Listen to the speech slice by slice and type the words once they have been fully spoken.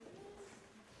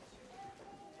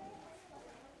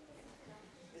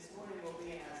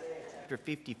chapter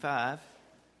 55.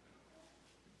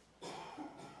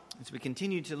 As we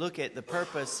continue to look at the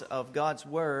purpose of God's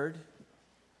Word,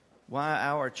 why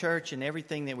our church and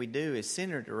everything that we do is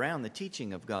centered around the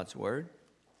teaching of God's Word.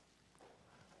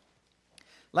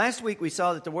 Last week we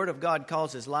saw that the Word of God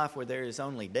causes life where there is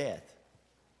only death.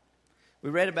 We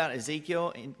read about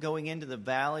Ezekiel going into the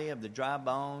valley of the dry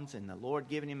bones and the Lord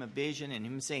giving him a vision and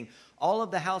him seeing all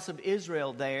of the house of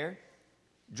Israel there,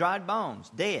 dried bones,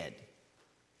 dead.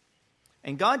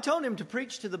 And God told him to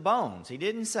preach to the bones. He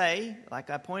didn't say,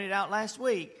 like I pointed out last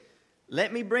week,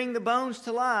 let me bring the bones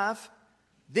to life,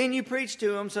 then you preach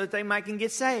to them so that they might can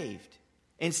get saved.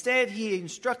 Instead, he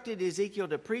instructed Ezekiel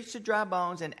to preach to dry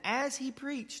bones, and as he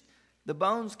preached, the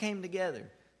bones came together.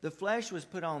 The flesh was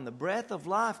put on. The breath of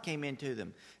life came into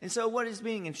them. And so what is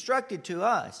being instructed to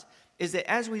us is that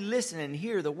as we listen and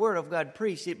hear the Word of God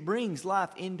preached, it brings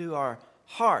life into our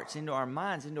hearts, into our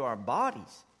minds, into our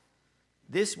bodies.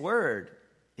 This Word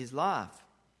is life.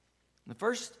 The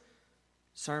first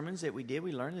sermons that we did,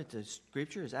 we learned that the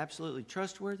Scripture is absolutely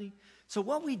trustworthy. So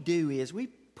what we do is we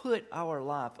put our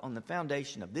life on the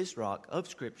foundation of this rock of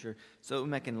Scripture so that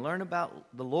we can learn about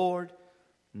the Lord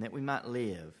and that we might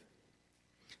live.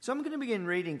 So I'm going to begin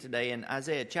reading today in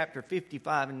Isaiah chapter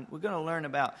 55, and we're going to learn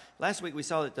about, last week we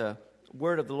saw that the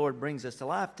Word of the Lord brings us to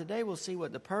life. Today we'll see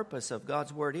what the purpose of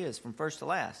God's Word is from first to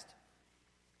last.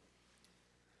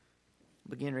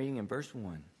 Begin reading in verse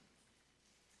 1.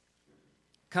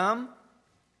 Come,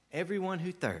 everyone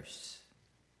who thirsts.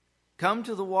 Come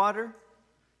to the water,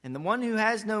 and the one who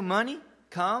has no money,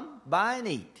 come, buy and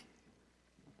eat.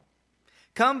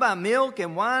 Come buy milk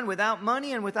and wine without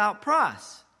money and without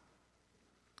price.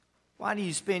 Why do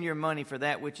you spend your money for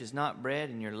that which is not bread,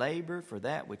 and your labor for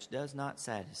that which does not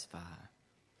satisfy?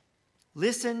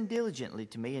 Listen diligently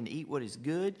to me and eat what is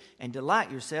good, and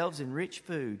delight yourselves in rich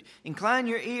food. Incline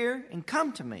your ear and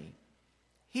come to me.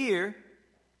 Hear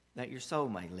that your soul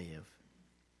may live.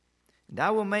 And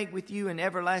I will make with you an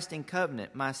everlasting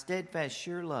covenant, my steadfast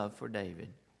sure love for David.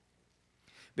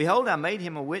 Behold, I made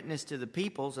him a witness to the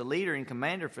peoples, a leader and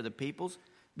commander for the peoples.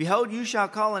 Behold, you shall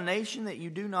call a nation that you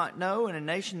do not know, and a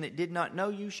nation that did not know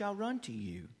you shall run to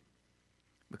you.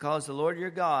 Because the Lord your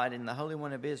God and the Holy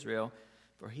One of Israel,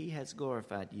 for he has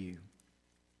glorified you.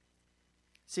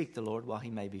 Seek the Lord while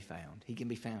he may be found. He can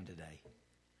be found today.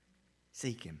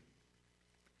 Seek him.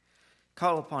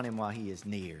 Call upon him while he is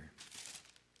near.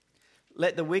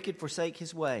 Let the wicked forsake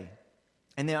his way,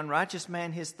 and the unrighteous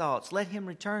man his thoughts. Let him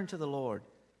return to the Lord,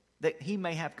 that he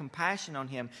may have compassion on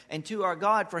him, and to our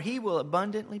God, for he will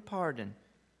abundantly pardon.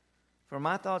 For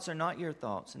my thoughts are not your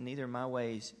thoughts, and neither my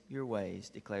ways your ways,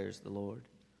 declares the Lord.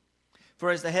 For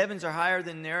as the heavens are higher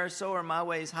than the earth, so are my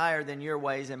ways higher than your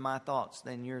ways, and my thoughts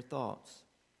than your thoughts.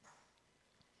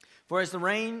 For as the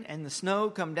rain and the snow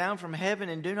come down from heaven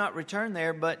and do not return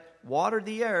there, but water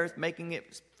the earth, making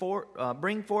it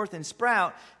bring forth and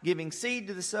sprout, giving seed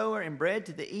to the sower and bread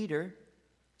to the eater,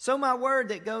 so my word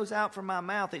that goes out from my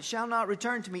mouth, it shall not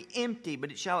return to me empty,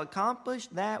 but it shall accomplish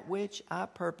that which I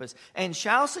purpose, and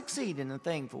shall succeed in the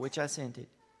thing for which I sent it.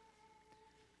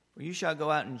 For you shall go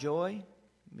out in joy,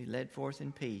 and be led forth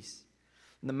in peace.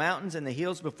 And the mountains and the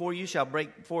hills before you shall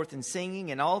break forth in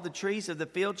singing, and all the trees of the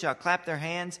field shall clap their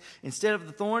hands. Instead of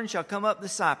the thorn shall come up the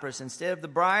cypress, instead of the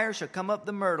briar shall come up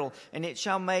the myrtle, and it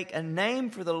shall make a name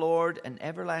for the Lord, an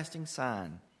everlasting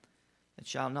sign that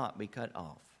shall not be cut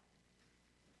off.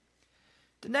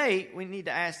 Today, we need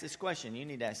to ask this question. You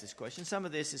need to ask this question. Some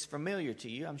of this is familiar to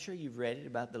you. I'm sure you've read it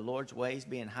about the Lord's ways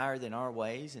being higher than our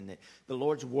ways, and that the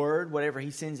Lord's word, whatever he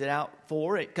sends it out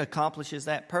for, it accomplishes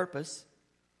that purpose.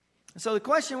 So the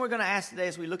question we're going to ask today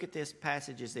as we look at this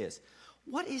passage is this.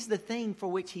 What is the thing for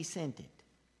which he sent it?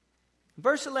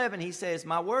 Verse 11, he says,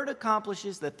 my word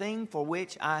accomplishes the thing for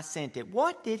which I sent it.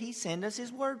 What did he send us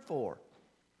his word for?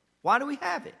 Why do we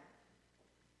have it?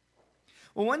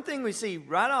 Well, one thing we see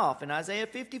right off in Isaiah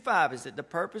 55 is that the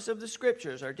purpose of the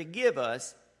Scriptures are to give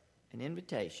us an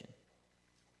invitation.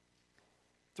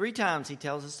 3 times he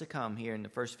tells us to come here in the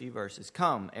first few verses.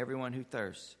 Come, everyone who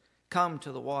thirsts. Come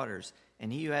to the waters,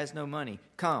 and he who has no money.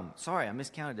 Come. Sorry, I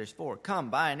miscounted. There's 4. Come,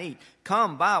 buy and eat.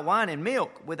 Come, buy wine and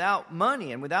milk without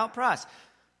money and without price.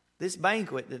 This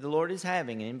banquet that the Lord is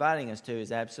having and inviting us to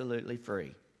is absolutely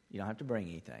free. You don't have to bring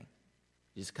anything.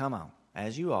 Just come on,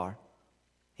 as you are.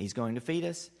 He's going to feed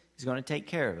us. He's going to take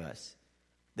care of us.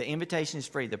 The invitation is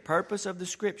free. The purpose of the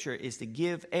Scripture is to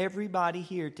give everybody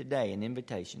here today an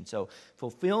invitation. So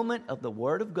fulfillment of the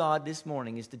Word of God this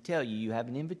morning is to tell you you have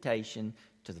an invitation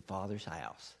to the Father's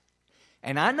house.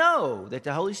 And I know that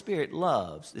the Holy Spirit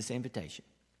loves this invitation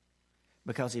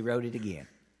because he wrote it again.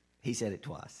 He said it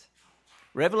twice.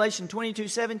 Revelation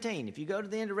 22:17. If you go to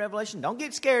the end of Revelation, don't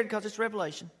get scared because it's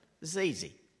Revelation. This is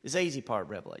easy. This is the easy part of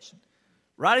Revelation.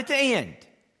 Right at the end,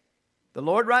 the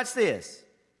Lord writes this: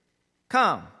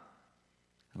 Come,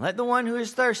 and let the one who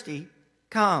is thirsty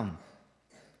come.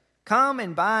 Come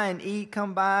and buy and eat.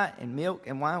 Come buy and milk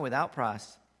and wine without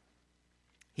price.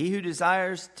 He who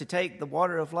desires to take the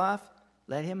water of life,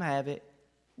 let him have it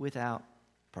without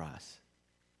price.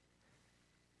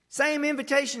 Same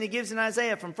invitation he gives in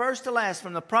Isaiah from first to last,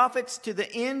 from the prophets to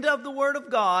the end of the Word of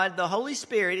God. The Holy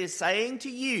Spirit is saying to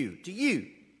you,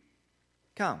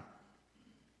 come.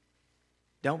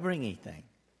 Don't bring anything.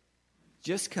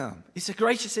 Just come. It's a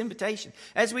gracious invitation.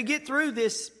 As we get through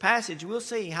this passage, we'll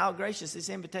see how gracious this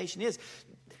invitation is.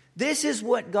 This is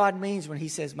what God means when he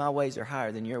says, my ways are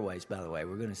higher than your ways, by the way.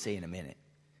 We're going to see in a minute.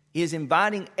 He is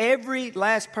inviting every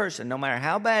last person, no matter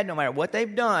how bad, no matter what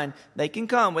they've done, they can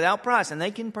come without price and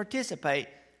they can participate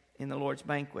in the Lord's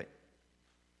banquet.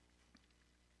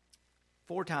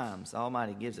 4 times the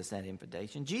Almighty gives us that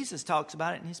invitation. Jesus talks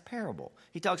about it in his parable.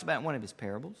 He talks about it in one of his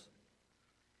parables.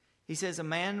 He says, a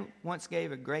man once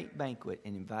gave a great banquet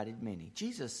and invited many.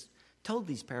 Jesus told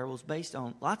these parables based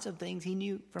on lots of things he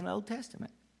knew from the Old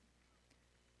Testament.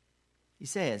 He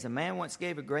says, a man once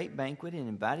gave a great banquet and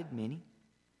invited many.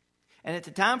 And at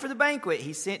the time for the banquet,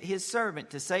 he sent his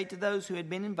servant to say to those who had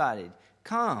been invited,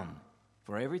 come,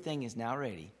 for everything is now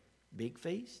ready. Big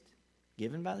feast,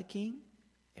 given by the king,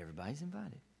 everybody's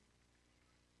invited.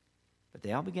 But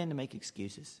they all began to make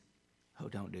excuses. Oh,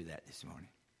 don't do that this morning.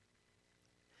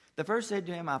 The first said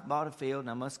to him, I've bought a field and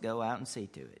I must go out and see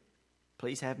to it.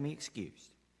 Please have me excused.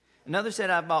 Another said,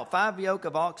 I've bought 5 yoke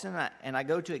of oxen and I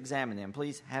go to examine them.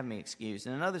 Please have me excused.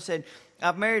 And another said,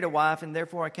 I've married a wife and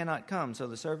therefore I cannot come. So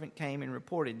the servant came and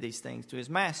reported these things to his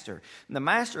master. And the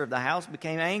master of the house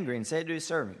became angry and said to his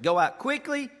servant, go out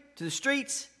quickly to the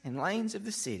streets and lanes of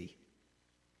the city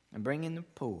and bring in the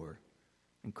poor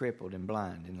and crippled and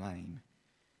blind and lame.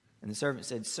 And the servant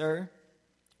said, Sir,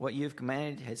 what you have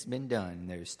commanded has been done, and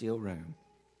there is still room.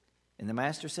 And the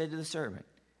master said to the servant,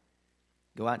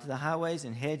 go out to the highways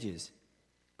and hedges,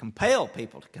 compel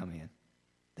people to come in,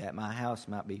 that my house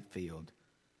might be filled.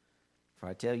 For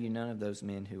I tell you, none of those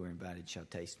men who are invited shall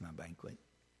taste my banquet.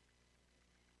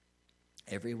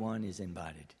 Everyone is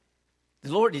invited.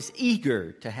 The Lord is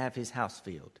eager to have his house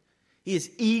filled. He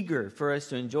is eager for us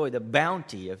to enjoy the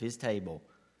bounty of his table.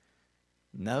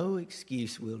 No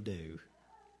excuse will do.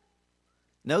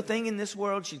 No thing in this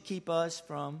world should keep us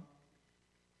from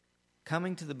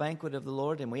coming to the banquet of the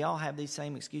Lord. And we all have these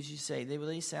same excuses. You say,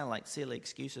 these sound like silly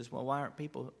excuses. Well, why aren't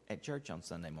people at church on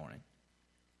Sunday morning?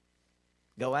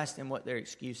 Go ask them what their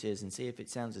excuse is and see if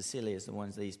it sounds as silly as the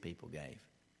ones these people gave.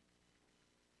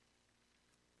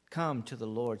 Come to the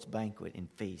Lord's banquet and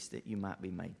feast that you might be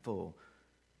made full.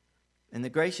 And the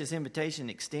gracious invitation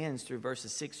extends through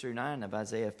verses 6 through 9 of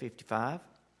Isaiah 55.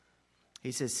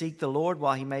 He says, seek the Lord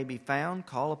while he may be found.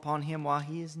 Call upon him while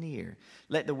he is near.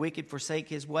 Let the wicked forsake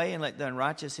his way and let the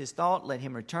unrighteous his thought. Let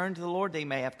him return to the Lord that he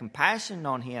may have compassion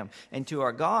on him and to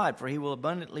our God, for he will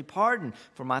abundantly pardon.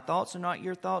 For my thoughts are not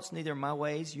your thoughts, neither my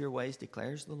ways your ways,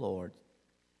 declares the Lord.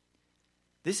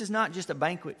 This is not just a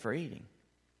banquet for eating.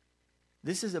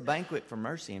 This is a banquet for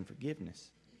mercy and forgiveness.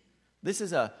 This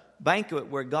is a banquet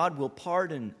where God will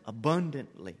pardon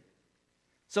abundantly.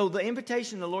 So the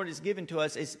invitation the Lord has given to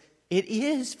us is, it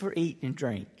is for eat and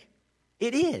drink.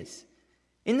 It is.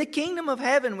 In the kingdom of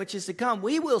heaven which is to come,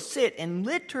 we will sit and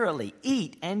literally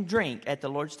eat and drink at the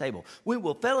Lord's table. We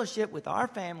will fellowship with our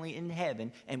family in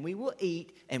heaven, and we will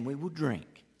eat and we will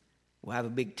drink. We'll have a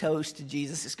big toast to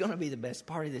Jesus. It's going to be the best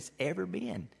party that's ever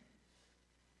been.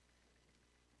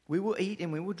 We will eat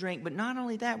and we will drink, but not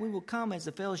only that, we will come as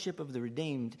the fellowship of the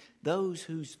redeemed, those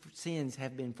whose sins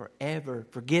have been forever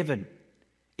forgiven,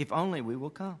 if only we will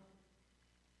come.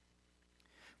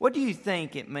 What do you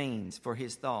think it means for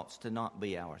his thoughts to not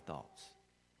be our thoughts?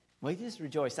 Well, just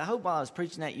rejoice. I hope while I was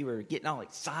preaching that you were getting all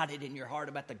excited in your heart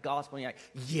about the gospel. And you're like,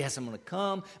 yes, I'm going to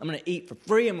come. I'm going to eat for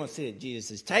free. I'm going to sit at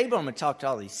Jesus' table. I'm going to talk to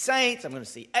all these saints. I'm going to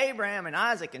see Abraham and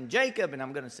Isaac and Jacob. And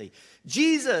I'm going to see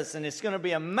Jesus. And it's going to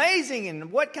be amazing.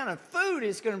 And what kind of food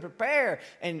it's going to prepare.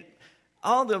 And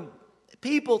all the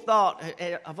people thought,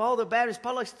 of all the Baptist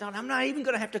potlucks, thought, I'm not even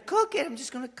going to have to cook it. I'm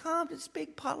just going to come to this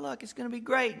big potluck. It's going to be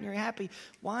great. And you're happy.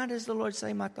 Why does the Lord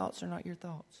say my thoughts are not your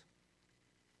thoughts?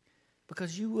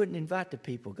 Because you wouldn't invite the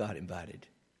people God invited.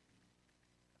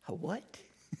 A what?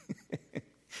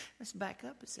 Let's back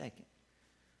up a second.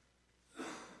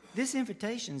 This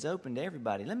invitation's open to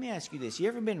everybody. Let me ask you this. You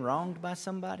ever been wronged by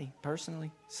somebody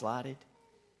personally? Slighted?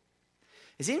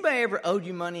 Has anybody ever owed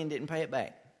you money and didn't pay it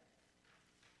back?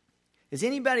 Has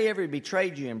anybody ever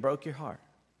betrayed you and broke your heart?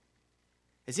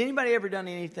 Has anybody ever done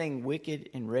anything wicked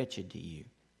and wretched to you?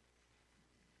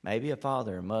 Maybe a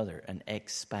father, a mother, an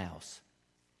ex-spouse.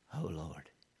 Oh, Lord.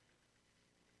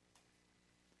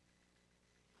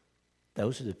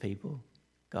 Those are the people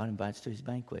God invites to his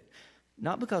banquet.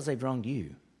 Not because they've wronged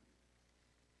you.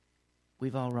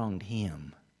 We've all wronged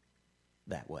him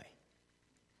that way.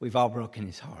 We've all broken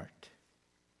his heart.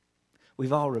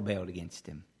 We've all rebelled against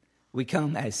him. We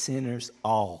come as sinners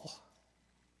all.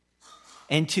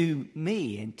 And to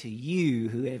me and to you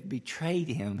who have betrayed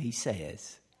him, he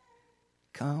says,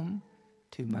 come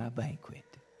to my banquet,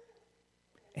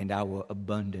 and I will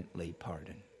abundantly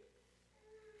pardon.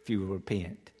 If you will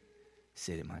repent,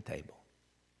 sit at my table.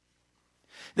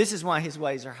 This is why his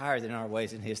ways are higher than our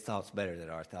ways and his thoughts better than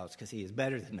our thoughts, because he is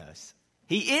better than us.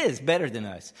 He is better than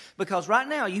us. Because right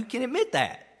now you can admit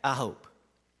that, I hope.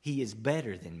 He is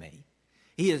better than me.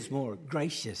 He is more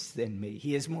gracious than me.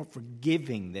 He is more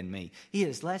forgiving than me. He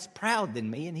is less proud than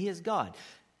me, and he is God.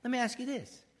 Let me ask you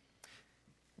this.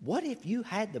 What if you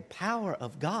had the power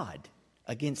of God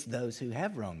against those who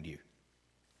have wronged you?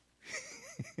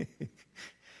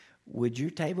 Would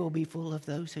your table be full of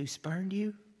those who spurned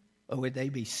you? Or would they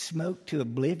be smoked to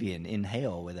oblivion in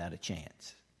hell without a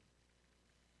chance?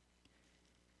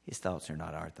 His thoughts are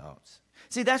not our thoughts.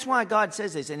 See, that's why God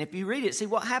says this. And if you read it, see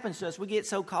what happens to us. We get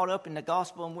so caught up in the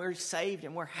gospel and we're saved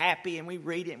and we're happy and we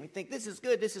read it and we think, this is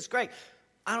good, this is great.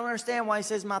 I don't understand why he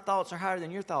says my thoughts are higher than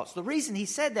your thoughts. The reason he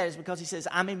said that is because he says,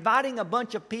 I'm inviting a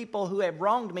bunch of people who have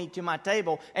wronged me to my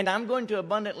table, and I'm going to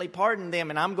abundantly pardon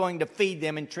them, and I'm going to feed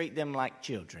them and treat them like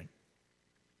children.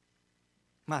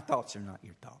 My thoughts are not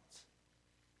your thoughts.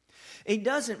 It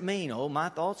doesn't mean, oh, my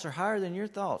thoughts are higher than your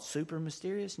thoughts, super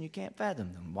mysterious and you can't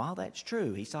fathom them. While that's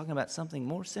true, he's talking about something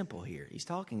more simple here. He's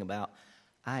talking about,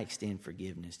 I extend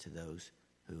forgiveness to those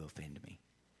who offend me.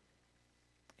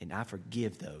 And I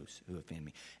forgive those who offend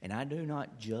me. And I do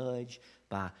not judge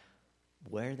by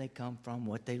where they come from,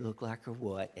 what they look like, or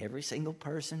what. Every single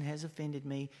person has offended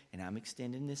me, and I'm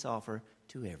extending this offer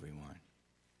to everyone.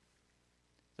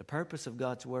 The purpose of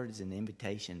God's word is an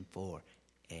invitation for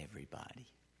everybody.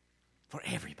 For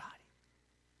everybody.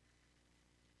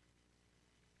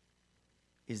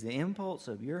 Is the impulse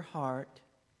of your heart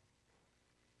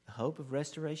the hope of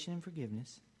restoration and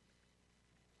forgiveness,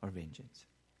 or vengeance?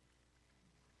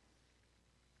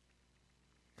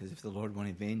 Because if the Lord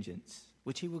wanted vengeance,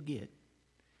 which he will get,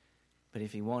 but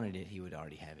if he wanted it, he would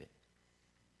already have it.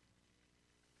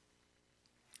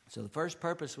 So the first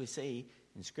purpose we see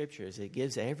in Scripture is it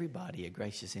gives everybody a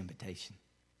gracious invitation.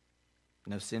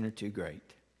 No sinner too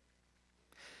great.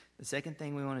 The second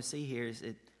thing we want to see here is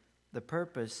that the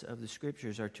purpose of the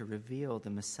Scriptures are to reveal the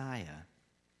Messiah.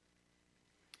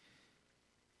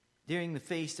 During the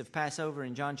feast of Passover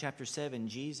in John chapter 7,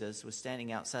 Jesus was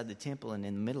standing outside the temple, and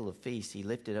in the middle of the feast, he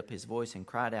lifted up his voice and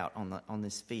cried out on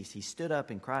this feast. He stood up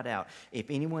and cried out,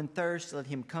 "If anyone thirsts, let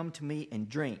him come to me and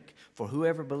drink. For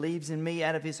whoever believes in me,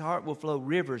 out of his heart will flow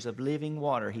rivers of living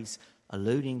water." He's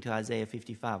alluding to Isaiah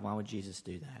 55. Why would Jesus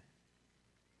do that?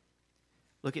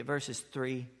 Look at verses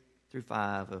 3 through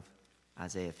 5 of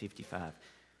Isaiah 55.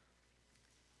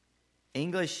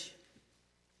 English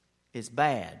is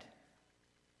bad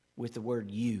with the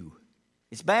word you.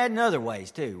 It's bad in other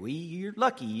ways too. You're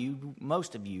lucky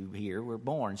most of you here were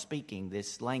born speaking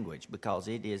this language, because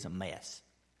it is a mess.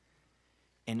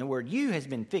 And the word you has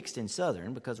been fixed in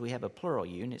Southern because we have a plural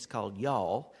you, and it's called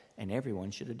y'all, and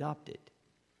everyone should adopt it.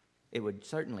 It would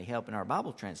certainly help in our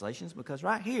Bible translations, because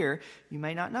right here you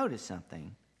may not notice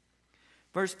something.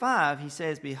 Verse 5, he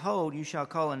says, "Behold, you shall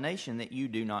call a nation that you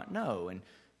do not know." And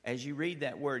as you read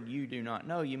that word, "you do not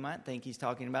know," you might think he's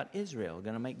talking about Israel,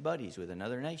 going to make buddies with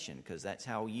another nation, because that's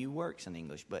how "you" works in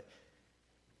English. But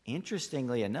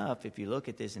interestingly enough, if you look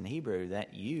at this in Hebrew,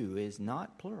 that "you" is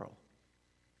not plural.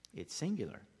 It's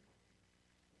singular.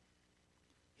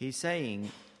 He's saying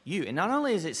you. And not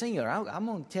only is it singular, I'm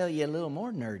going to tell you a little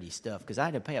more nerdy stuff, because I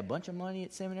had to pay a bunch of money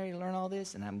at seminary to learn all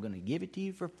this, and I'm going to give it to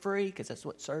you for free, because that's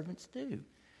what servants do.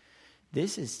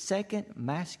 This is second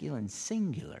masculine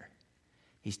singular.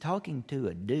 He's talking to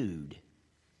a dude,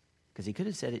 because he could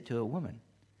have said it to a woman.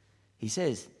 He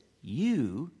says,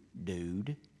 you,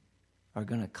 dude, are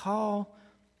going to call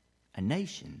a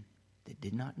nation that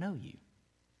did not know you,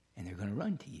 and they're going to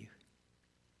run to you.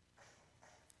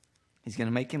 He's going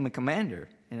to make him a commander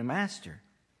and a master.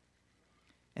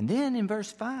 And then in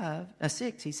verse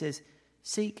 6, he says,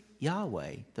 "Seek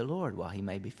Yahweh, the Lord, while he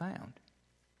may be found."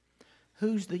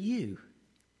 Who's the you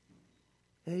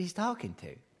that he's talking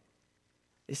to?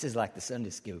 This is like the Sunday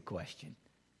school question.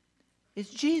 It's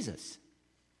Jesus.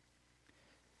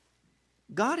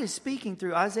 God is speaking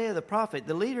through Isaiah the prophet,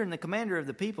 the leader and the commander of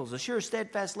the peoples, the sure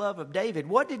steadfast love of David.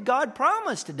 What did God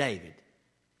promise to David?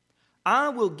 I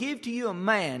will give to you a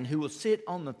man who will sit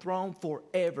on the throne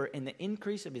forever. In the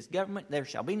increase of his government, there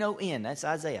shall be no end. That's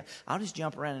Isaiah. I'll just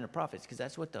jump around in the prophets because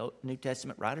that's what the New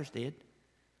Testament writers did.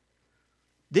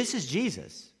 This is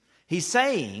Jesus. He's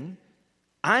saying,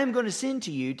 I am going to send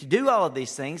to you to do all of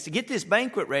these things, to get this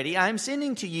banquet ready. I am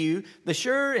sending to you the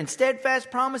sure and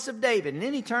steadfast promise of David. And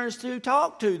then he turns to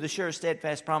talk to the sure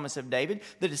steadfast promise of David,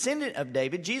 the descendant of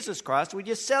David, Jesus Christ. We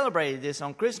just celebrated this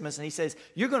on Christmas. And he says,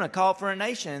 you're going to call for a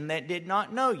nation that did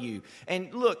not know you.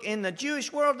 And look, in the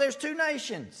Jewish world, there's two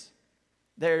nations.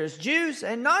 There's Jews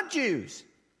and not Jews.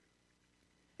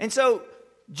 And so,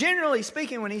 generally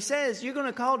speaking, when he says you're going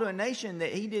to call to a nation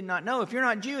that he did not know, if you're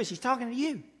not Jewish, he's talking to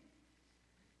you.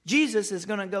 Jesus is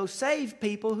going to go save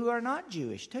people who are not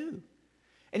Jewish too.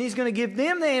 And he's going to give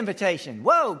them the invitation.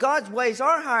 Whoa, God's ways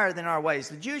are higher than our ways.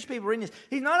 The Jewish people are in this.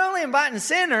 He's not only inviting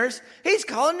sinners, he's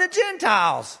calling the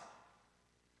Gentiles.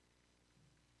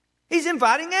 He's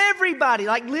inviting everybody,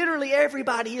 like literally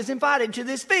everybody is invited to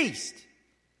this feast.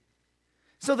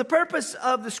 So the purpose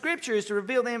of the Scripture is to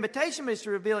reveal the invitation, but it's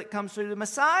to reveal it comes through the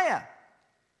Messiah.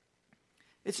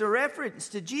 It's a reference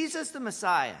to Jesus the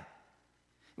Messiah.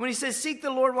 When he says, seek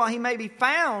the Lord while he may be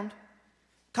found,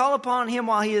 call upon him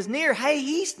while he is near. Hey,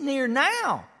 he's near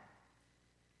now.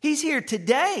 He's here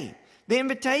today. The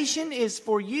invitation is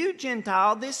for you,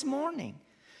 Gentile, this morning.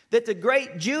 That the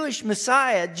great Jewish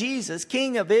Messiah, Jesus,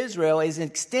 King of Israel, is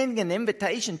extending an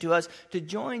invitation to us to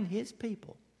join his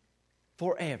people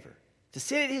forever. To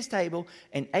sit at his table,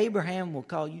 and Abraham will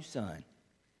call you son.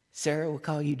 Sarah will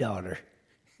call you daughter.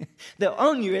 They'll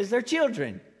own you as their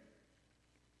children.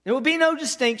 There will be no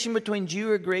distinction between Jew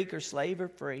or Greek or slave or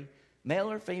free,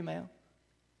 male or female.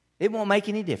 It won't make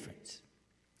any difference.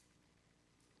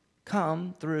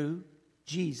 Come through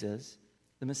Jesus,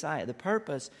 the Messiah. The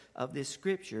purpose of this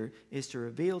Scripture is to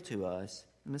reveal to us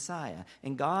the Messiah.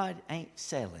 And God ain't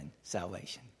selling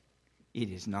salvation. It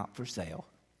is not for sale.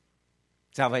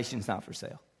 Salvation is not for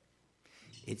sale.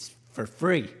 It's for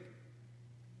free.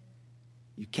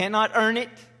 You cannot earn it.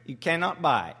 You cannot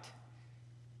buy it.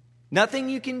 Nothing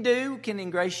you can do can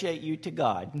ingratiate you to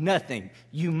God. Nothing.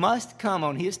 You must come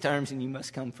on his terms and you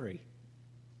must come free.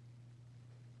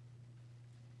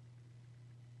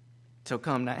 So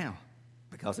come now,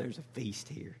 because there's a feast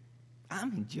here.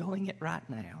 I'm enjoying it right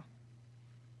now.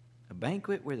 A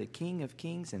banquet where the King of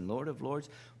Kings and Lord of Lords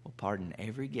will pardon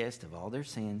every guest of all their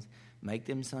sins, make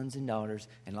them sons and daughters.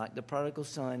 And like the prodigal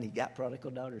son, he got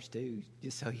prodigal daughters too,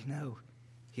 just so you know.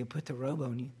 He'll put the robe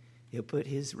on you. He'll put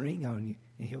his ring on you,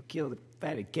 and he'll kill the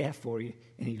fatted calf for you,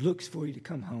 and he looks for you to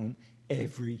come home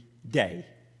every day.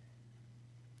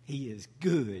 He is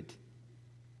good.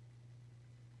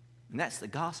 And that's the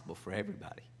gospel for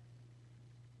everybody.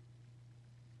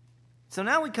 So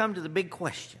now we come to the big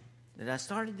question that I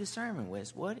started this sermon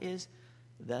with. What is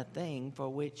the thing for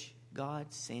which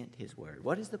God sent his word?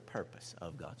 What is the purpose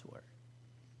of God's word?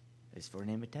 It's for an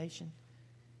invitation.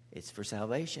 It's for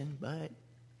salvation, but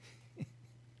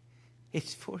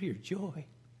it's for your joy.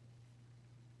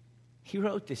 He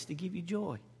wrote this to give you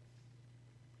joy.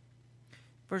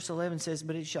 Verse 11 says,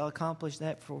 but it shall accomplish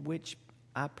that for which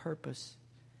I purpose.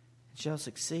 It shall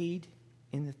succeed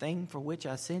in the thing for which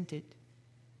I sent it.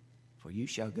 For you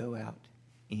shall go out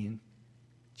in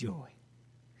joy.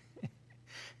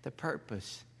 The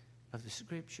purpose of the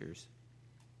Scriptures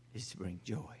is to bring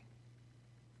joy.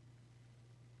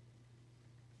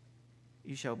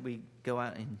 You shall go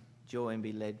out in joy and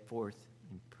be led forth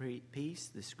in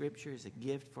peace. The Scripture is a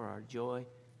gift for our joy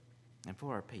and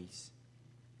for our peace.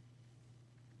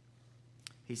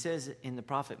 He says in the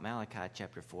prophet Malachi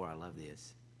chapter 4, I love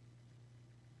this.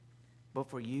 But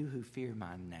for you who fear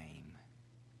my name,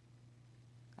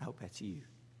 I hope that's you.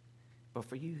 But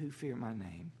for you who fear my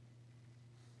name,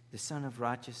 the Son of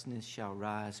Righteousness shall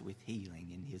rise with healing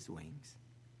in his wings.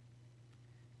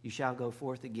 You shall go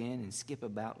forth again and skip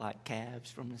about like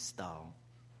calves from the stall.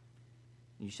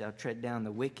 You shall tread down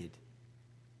the wicked,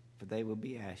 for they will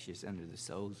be ashes under the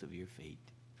soles of your feet.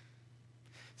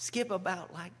 Skip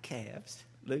about like calves,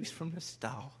 loose from the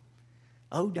stall.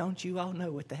 Oh, don't you all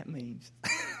know what that means?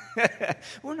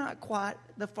 We're not quite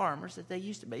the farmers that they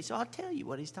used to be, so I'll tell you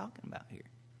what he's talking about here.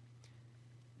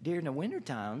 During the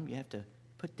wintertime, you have to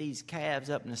put these calves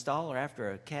up in the stall, or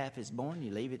after a calf is born,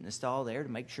 you leave it in the stall there to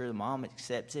make sure the mom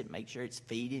accepts it, make sure it's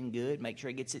feeding good, make sure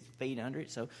it gets its feet under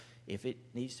it, so if it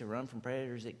needs to run from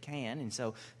predators, it can. And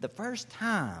so the first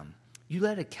time you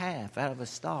let a calf out of a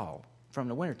stall from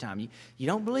the wintertime, you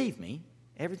don't believe me,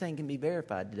 everything can be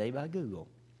verified today by Google.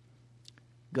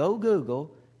 Go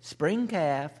Google spring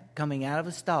calf coming out of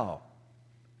a stall.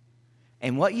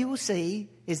 And what you will see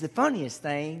is the funniest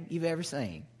thing you've ever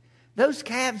seen. Those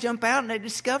calves jump out and they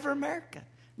discover America.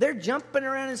 They're jumping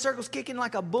around in circles, kicking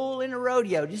like a bull in a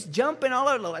rodeo, just jumping all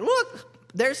over. Like, look,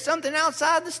 there's something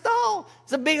outside the stall.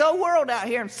 It's a big old world out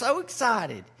here. I'm so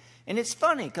excited. And it's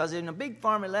funny because in a big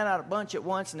farm, they let out a bunch at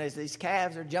once, and there's these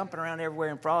calves are jumping around everywhere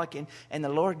and frolicking. And the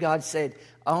Lord God said,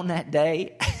 on that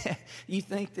day, you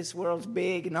think this world's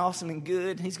big and awesome and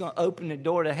good, and He's going to open the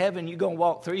door to heaven. You're going to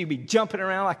walk through. You'll be jumping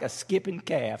around like a skipping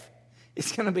calf.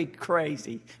 It's going to be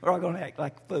crazy. We're all going to act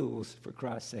like fools, for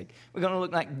Christ's sake. We're going to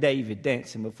look like David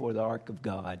dancing before the ark of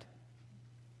God.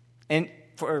 And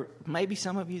for maybe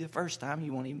some of you, the first time,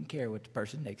 you won't even care what the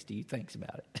person next to you thinks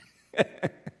about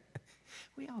it.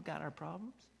 We all got our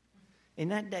problems. In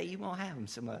that day, you won't have them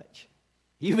so much.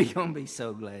 You're going to be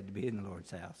so glad to be in the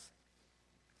Lord's house.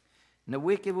 And the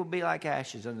wicked will be like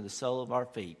ashes under the sole of our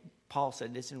feet. Paul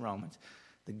said this in Romans.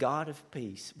 The God of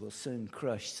peace will soon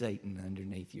crush Satan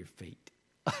underneath your feet.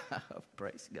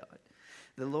 Praise God.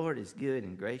 The Lord is good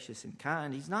and gracious and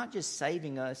kind. He's not just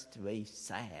saving us to be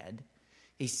sad.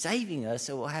 He's saving us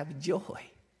so we'll have joy.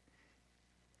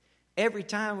 Every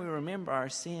time we remember our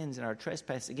sins and our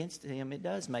trespass against Him, it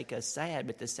does make us sad.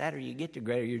 But the sadder you get, the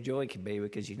greater your joy can be,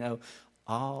 because you know,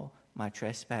 all my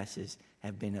trespasses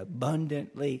have been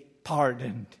abundantly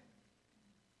pardoned.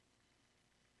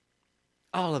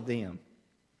 All of them.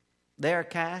 They are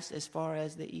cast as far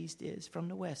as the east is from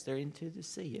the west. They're into the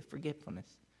sea of forgetfulness.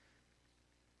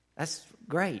 That's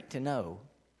great to know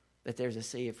that there's a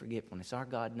sea of forgetfulness. Our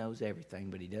God knows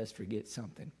everything, but He does forget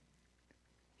something.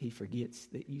 He forgets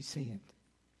that you sinned.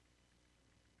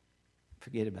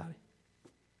 Forget about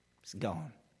it. It's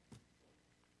gone.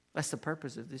 That's the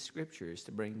purpose of this scripture, is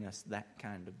to bring us that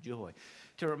kind of joy.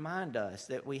 To remind us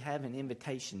that we have an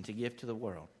invitation to give to the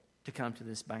world, to come to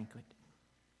this banquet.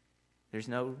 There's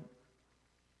no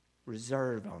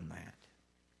reserve on that.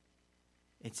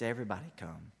 It's everybody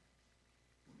come.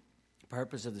 The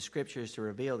purpose of the scripture is to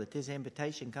reveal that this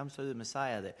invitation comes through the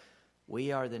Messiah, that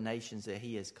we are the nations that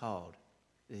He has called,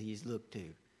 that He's looked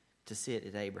to sit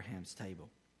at Abraham's table.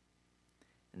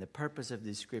 And the purpose of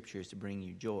this scripture is to bring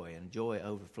you joy, and joy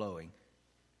overflowing.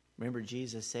 Remember,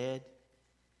 Jesus said,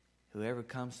 whoever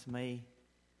comes to me,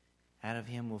 out of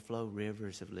him will flow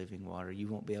rivers of living water. You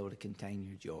won't be able to contain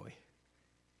your joy.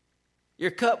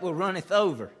 Your cup will runneth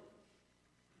over.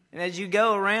 And as you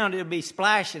go around, it'll be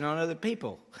splashing on other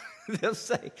people. They'll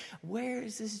say, where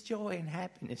is this joy and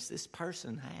happiness this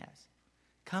person has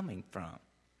coming from?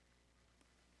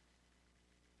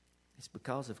 It's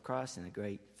because of Christ and the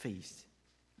great feast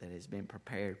that has been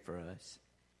prepared for us.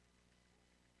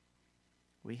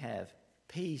 We have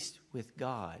peace with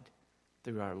God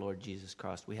through our Lord Jesus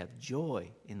Christ. We have joy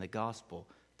in the gospel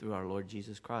through our Lord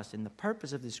Jesus Christ. And the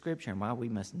purpose of the scripture and why we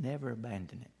must never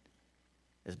abandon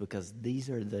it is because these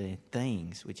are the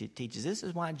things which it teaches. This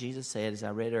is why Jesus said, as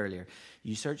I read earlier,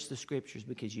 you search the scriptures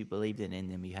because you believe that in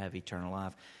them you have eternal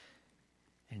life.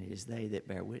 And it is they that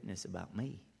bear witness about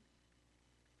me.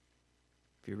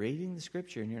 If you're reading the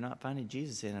scripture and you're not finding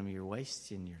Jesus in them, you're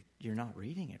wasting, you're not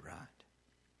reading it right.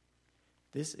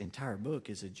 This entire book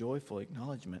is a joyful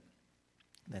acknowledgement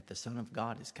that the Son of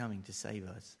God is coming to save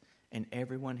us. And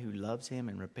everyone who loves Him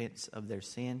and repents of their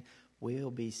sin will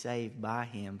be saved by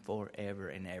Him forever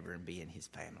and ever and be in His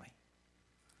family.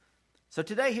 So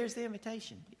today, here's the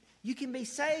invitation. You can be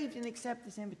saved and accept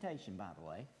this invitation, by the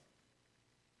way.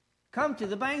 Come to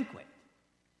the banquet.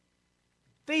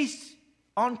 Feast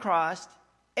on Christ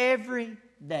every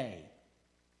day.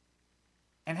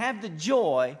 And have the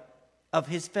joy of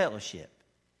His fellowship.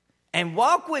 And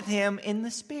walk with Him in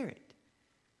the Spirit.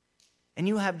 And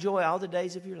you'll have joy all the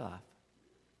days of your life.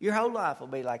 Your whole life will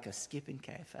be like a skipping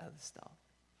calf out of the stall.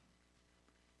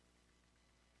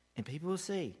 And people will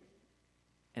see.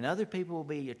 And other people will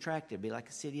be attracted. Be like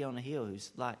a city on a hill whose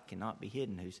light cannot be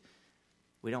hidden.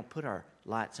 We don't put our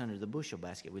lights under the bushel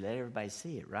basket. We let everybody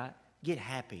see it, right? Get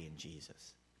happy in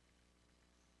Jesus.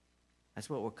 That's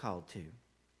what we're called to.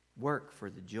 Work for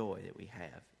the joy that we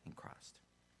have in Christ.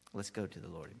 Let's go to the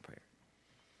Lord in prayer.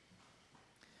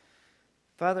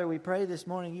 Father, we pray this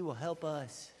morning you will help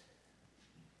us.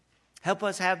 Help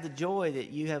us have the joy that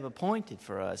you have appointed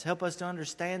for us. Help us to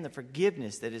understand the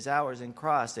forgiveness that is ours in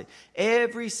Christ. That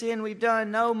every sin we've done,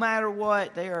 no matter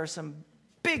what, there are some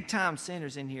big-time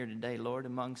sinners in here today, Lord,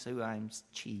 amongst whom I am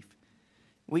chief.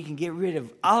 We can get rid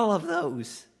of all of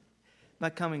those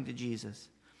by coming to Jesus.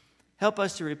 Help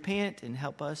us to repent and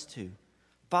help us to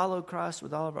follow Christ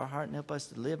with all of our heart, and help us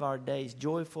to live our days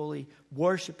joyfully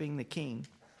worshiping the King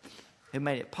who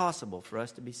made it possible for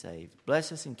us to be saved.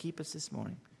 Bless us and keep us this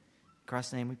morning. In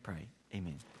Christ's name we pray.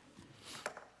 Amen.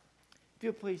 If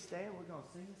you'll please stand, we're going to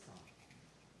sing a song.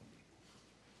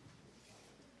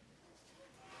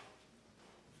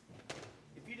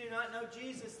 If you do not know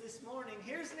Jesus this morning,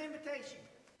 here's an invitation.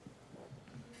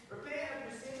 Repent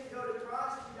of your sin and go to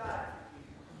Christ who died.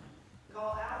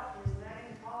 Call out His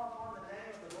name, call upon the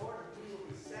name of the Lord, and you will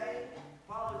be saved.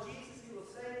 Follow Jesus, He will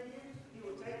save you. He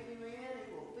will take you in,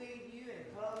 He will feed you and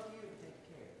clothe you and take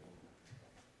care of you.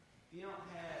 If you don't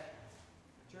have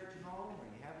a church home, or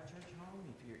you have a church home,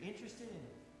 if you're interested in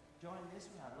joining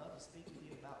this one, I'd love to speak with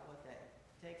you about what that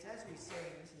takes. As we sing,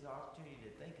 this is our opportunity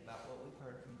to think about what we've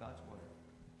heard from God's Word.